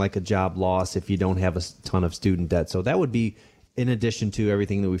something like a job loss if you don't have a ton of student debt. So that would be in addition to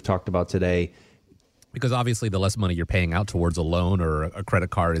everything that we've talked about today. Because obviously the less money you're paying out towards a loan or a credit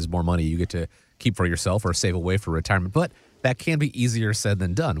card is more money you get to keep for yourself or save away for retirement. But that can be easier said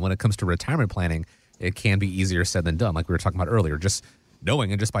than done. When it comes to retirement planning, it can be easier said than done. Like we were talking about earlier, just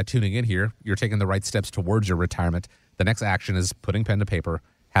knowing and just by tuning in here, you're taking the right steps towards your retirement. The next action is putting pen to paper,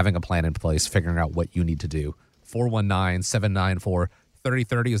 having a plan in place, figuring out what you need to do. 419-794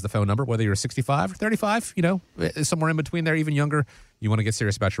 3030 is the phone number. Whether you're 65 or 35, somewhere in between there, even younger, you want to get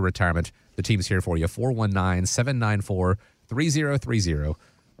serious about your retirement, the team's here for you. 419-794-3030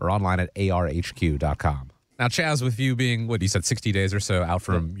 or online at arhq.com. Now, Chaz, with you being, you said 60 days or so out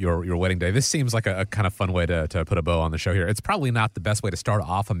from your wedding day, this seems like a kind of fun way to put a bow on the show here. It's probably not the best way to start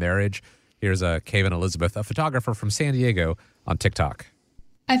off a marriage. Here's Kaven Elizabeth, a photographer from San Diego, on TikTok.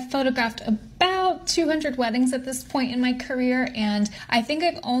 I've photographed about 200 weddings at this point in my career, and I think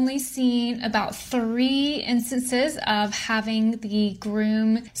I've only seen about 3 instances of having the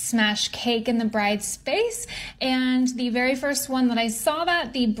groom smash cake in the bride's face. And the very first one that I saw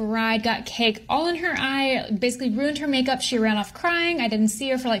the bride got cake all in her eye, basically ruined her makeup. She ran off crying. I didn't see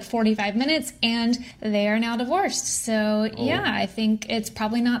her for like 45 minutes, and they are now divorced. So yeah, I think it's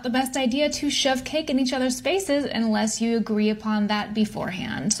probably not the best idea to shove cake in each other's faces unless you agree upon that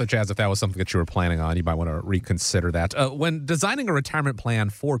beforehand. So, Chaz, if that was something that you were planning on, you might want to reconsider that. When designing a retirement plan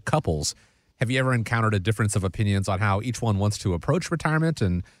for couples, have you ever encountered a difference of opinions on how each one wants to approach retirement?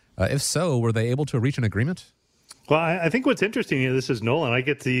 And if so, were they able to reach an agreement? Well, I think what's interesting, this is Nolan. I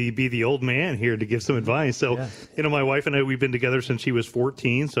get to be the old man here to give some advice. So, my wife and I, we've been together since she was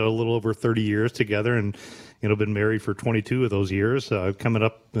 14, so a little over 30 years together, and, been married for 22 of those years, coming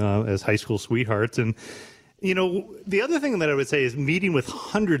up as high school sweethearts. And the other thing that I would say is meeting with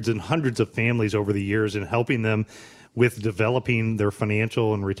hundreds and hundreds of families over the years and helping them with developing their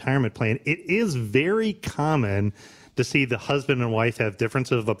financial and retirement plan. It is very common to see the husband and wife have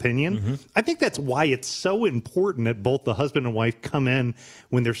differences of opinion. Mm-hmm. I think that's why it's so important that both the husband and wife come in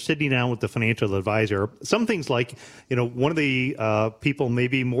when they're sitting down with the financial advisor. Some things like, one of the people may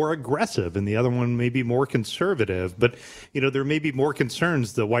be more aggressive and the other one may be more conservative, but, there may be more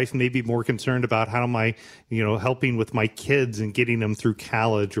concerns. The wife may be more concerned about how am I, helping with my kids and getting them through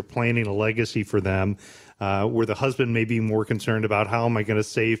college or planning a legacy for them. Where the husband may be more concerned about how am I going to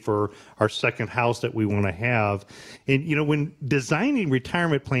save for our second house that we want to have. And, when designing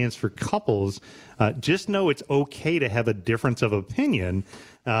retirement plans for couples, just know it's okay to have a difference of opinion.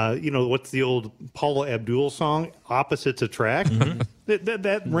 What's the old Paula Abdul song, Opposites Attract? Mm-hmm.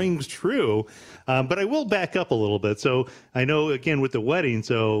 That rings true. But I will back up a little bit. So I know, again, with the wedding,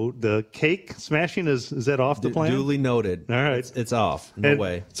 so the cake smashing, is that off the plan? Duly noted. All right. It's off. No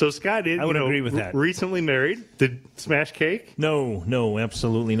way. So Scott, I would agree with that. Recently married. Did smash cake? No,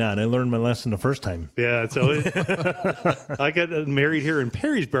 absolutely not. I learned my lesson the first time. Yeah. So I got married here in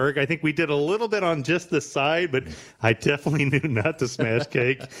Perrysburg. I think we did a little bit on just the side, but I definitely knew not to smash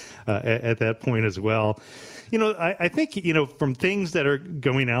cake at that point as well. I think, from things that are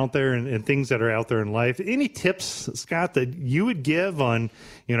going out there and things that are out there in life, any tips, Scott, that you would give on,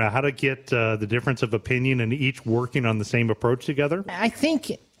 how to get the difference of opinion and each working on the same approach together? I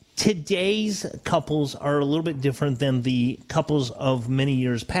think today's couples are a little bit different than the couples of many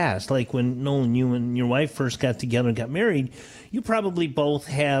years past. Like when Nolan, you and your wife first got together and got married, you probably both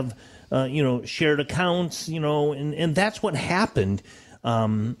have, shared accounts, and that's what happened.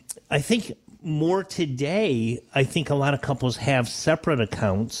 I think more today, I think a lot of couples have separate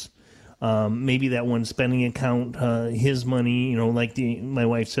accounts. Maybe that one spending account, his money, like my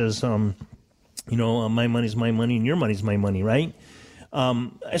wife says, my money's my money and your money's my money, right?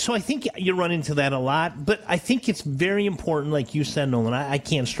 So I think you run into that a lot, but I think it's very important, like you said, Nolan, I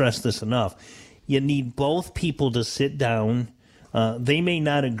can't stress this enough. You need both people to sit down. They may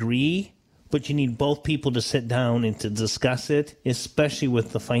not agree, but you need both people to sit down and to discuss it, especially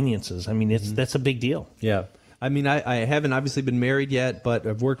with the finances. I mean, that's a big deal. Yeah. I mean, I haven't obviously been married yet, but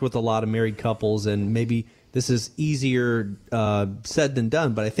I've worked with a lot of married couples, and maybe this is easier said than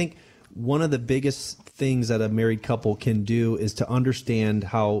done. But I think one of the biggest things that a married couple can do is to understand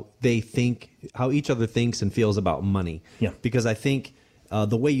how they think, how each other thinks and feels about money. Yeah. Because I think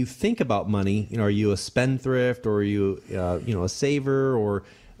the way you think about money, are you a spendthrift or are you, a saver or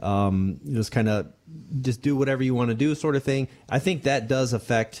just kind of just do whatever you want to do sort of thing. I think that does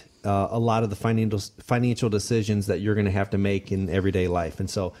affect a lot of the financial decisions that you're going to have to make in everyday life. And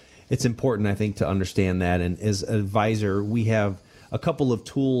so it's important, I think, to understand that. And as an advisor, we have a couple of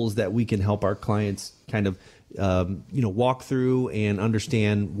tools that we can help our clients kind of, walk through and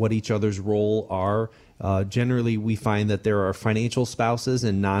understand what each other's role are. Generally, we find that there are financial spouses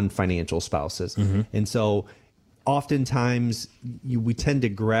and non-financial spouses. Mm-hmm. And so oftentimes we tend to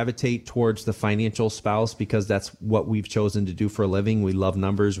gravitate towards the financial spouse because that's what we've chosen to do for a living. We love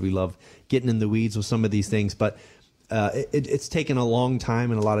numbers. We love getting in the weeds with some of these things. But it's taken a long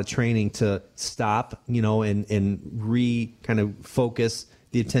time and a lot of training to stop, and kind of focus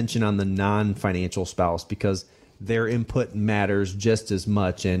the attention on the non-financial spouse because their input matters just as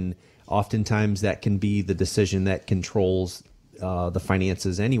much. And oftentimes that can be the decision that controls the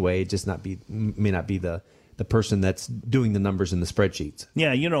finances anyway. It just may not be the person that's doing the numbers in the spreadsheets.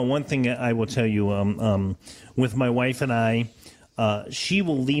 Yeah, one thing I will tell you, with my wife and I, she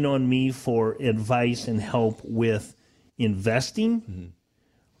will lean on me for advice and help with investing. Mm-hmm.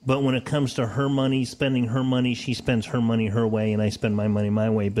 But when it comes to her money, spending her money, she spends her money her way, and I spend my money my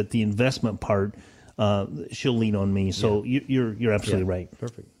way. But the investment part, she'll lean on me. So you're absolutely right.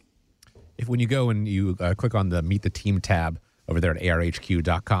 Perfect. If when you go and you click on the Meet the Team tab over there at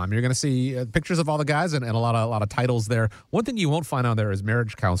arhq.com, you're going to see pictures of all the guys and a lot of titles there. One thing you won't find on there is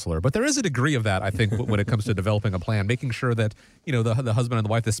marriage counselor, but there is a degree of that, I think, when it comes to developing a plan, making sure that the husband and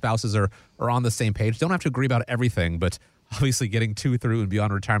the wife, the spouses are on the same page. Don't have to agree about everything, but obviously getting to, through, and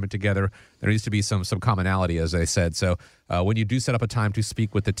beyond retirement together, there needs to be some commonality, as I said. So when you do set up a time to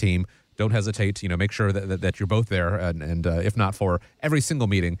speak with the team, don't hesitate. Make sure that you're both there, and if not for every single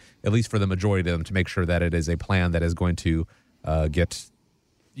meeting, at least for the majority of them, to make sure that it is a plan that is going to get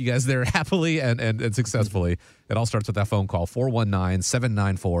you guys there happily and successfully. It all starts with that phone call,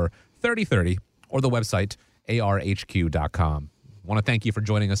 419-794-3030, or the website, arhq.com. I want to thank you for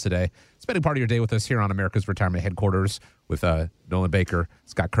joining us today, spending part of your day with us here on America's Retirement Headquarters with Nolan Baker,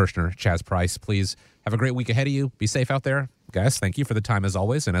 Scott Kirshner, Chaz Price. Please have a great week ahead of you. Be safe out there. Guys, thank you for the time as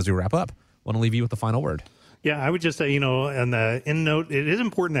always. And as we wrap up, I want to leave you with the final word. Yeah, I would just say, on the end note, it is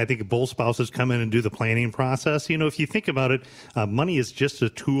important, I think, if both spouses come in and do the planning process. If you think about it, money is just a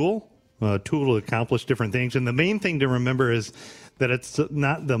tool to accomplish different things. And the main thing to remember is that it's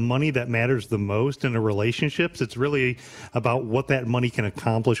not the money that matters the most in the relationships. It's really about what that money can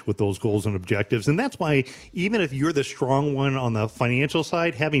accomplish with those goals and objectives. And that's why even if you're the strong one on the financial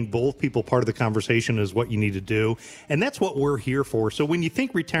side, having both people part of the conversation is what you need to do. And that's what we're here for. So when you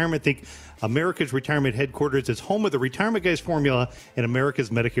think retirement, think America's Retirement Headquarters. It's home of the Retirement Guys formula and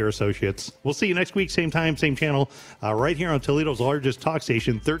America's Medicare Associates. We'll see you next week, same time, same channel, right here on Toledo's largest talk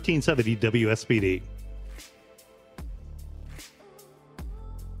station, 1370 WSBD.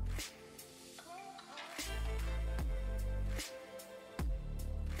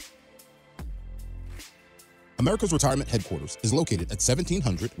 America's Retirement Headquarters is located at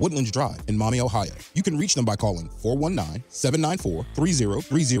 1700 Woodlands Drive in Maumee, Ohio. You can reach them by calling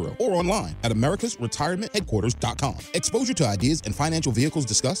 419-794-3030 or online at americasretirementheadquarters.com. Exposure to ideas and financial vehicles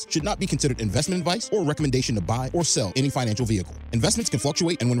discussed should not be considered investment advice or recommendation to buy or sell any financial vehicle. Investments can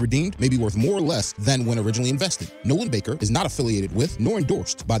fluctuate and when redeemed may be worth more or less than when originally invested. Nolan Baker is not affiliated with nor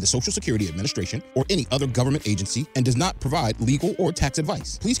endorsed by the Social Security Administration or any other government agency and does not provide legal or tax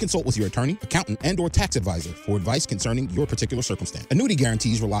advice. Please consult with your attorney, accountant, and or tax advisor for advice concerning your particular circumstance. Annuity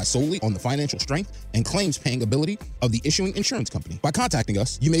guarantees rely solely on the financial strength and claims paying ability of the issuing insurance company. By contacting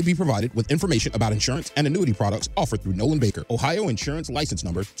us, you may be provided with information about insurance and annuity products offered through Nolan Baker, Ohio Insurance License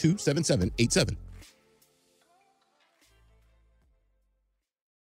Number 27787.